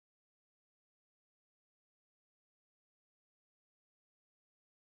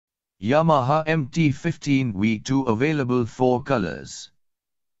Yamaha MT-15 V2 available 4 colors: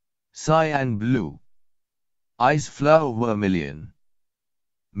 cyan blue, ice flower vermilion,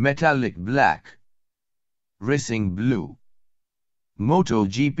 metallic black, racing blue.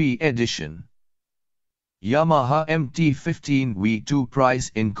 MotoGP edition. Yamaha MT-15 V2 price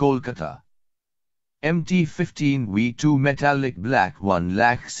in Kolkata. MT-15 V2 metallic black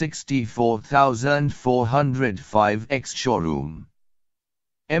 1,64,405 ex showroom.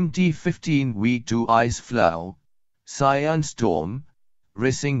 MT-15 V2 ice flow, cyan storm,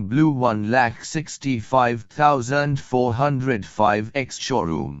 racing blue 1,65,405 ex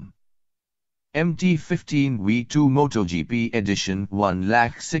showroom. MT-15 V2 MotoGP edition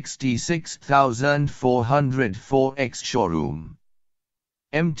 1,66,404 ex showroom.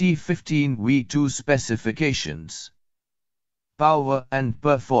 MT-15 V2 specifications. Power and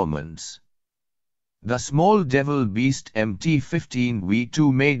performance. The small devil beast MT-15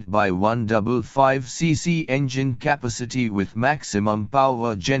 V2 made by 155cc engine capacity with maximum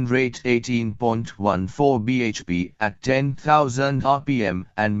power generate 18.14 bhp at 10,000 rpm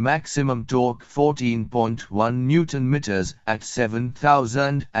and maximum torque 14.1 Nm at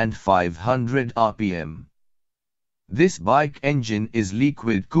 7,500 rpm. This bike engine is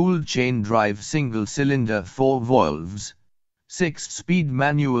liquid-cooled chain drive single-cylinder 4 valves, 6-speed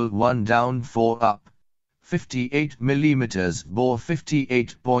manual 1 down 4 up, 58 mm bore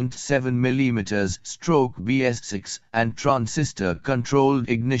 58.7 mm stroke BS6 and transistor controlled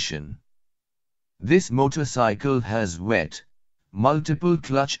ignition. This motorcycle has wet, multiple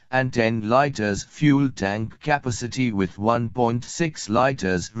clutch and 10 liters fuel tank capacity with 1.6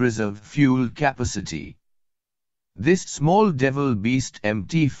 liters reserve fuel capacity. This small devil beast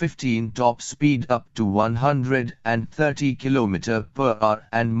MT-15 top speed up to 130 km/h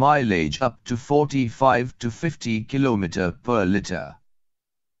and mileage up to 45 to 50 km/L.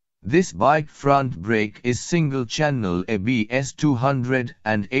 This bike front brake is single channel ABS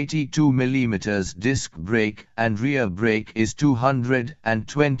 282 mm disc brake and rear brake is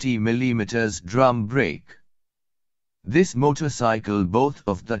 220 mm drum brake. This motorcycle both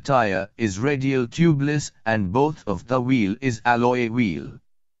of the tire is radial tubeless and both of the wheel is alloy wheel.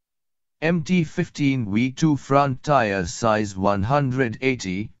 MT-15 V2 front tire size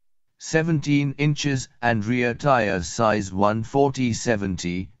 180, 17 inches and rear tire size 140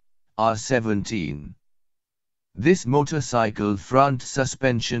 70, R17. This motorcycle front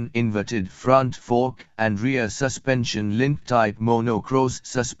suspension inverted front fork and rear suspension link type monocross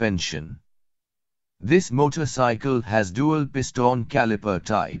suspension. This motorcycle has dual piston caliper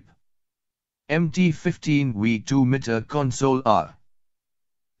type. MT-15 V2 meter console R.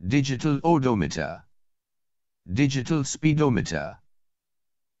 Digital odometer. Digital speedometer.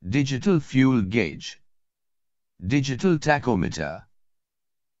 Digital fuel gauge. Digital tachometer.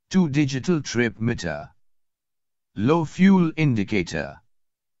 2 digital trip meter. Low fuel indicator.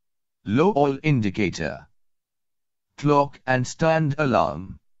 Low oil indicator. Clock and stand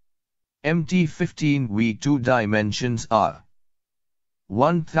alarm. MT-15 V2 dimensions are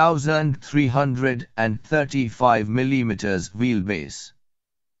 1,335 mm wheelbase,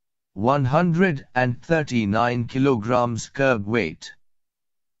 139 kg curb weight,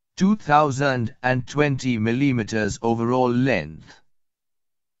 2,020 mm overall length,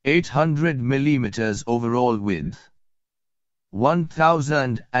 800 mm overall width,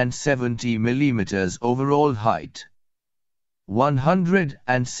 1,070 mm overall height,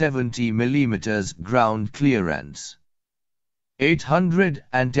 170 mm ground clearance,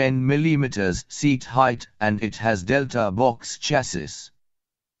 810 mm seat height and it has delta box chassis.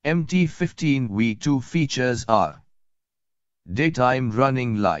 MT-15 V2 features are daytime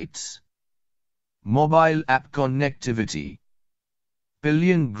running lights, mobile app connectivity,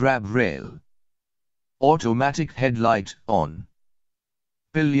 pillion grab rail, automatic headlight on,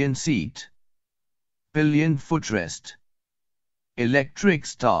 pillion seat, pillion footrest, electric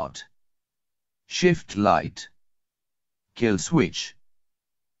start, shift light, kill switch,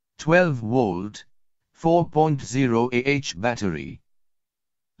 12 volt, 4.0 Ah battery,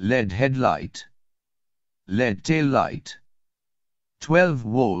 LED headlight, LED tail light, 12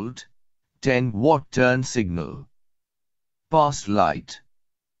 volt, 10 watt turn signal, pass light.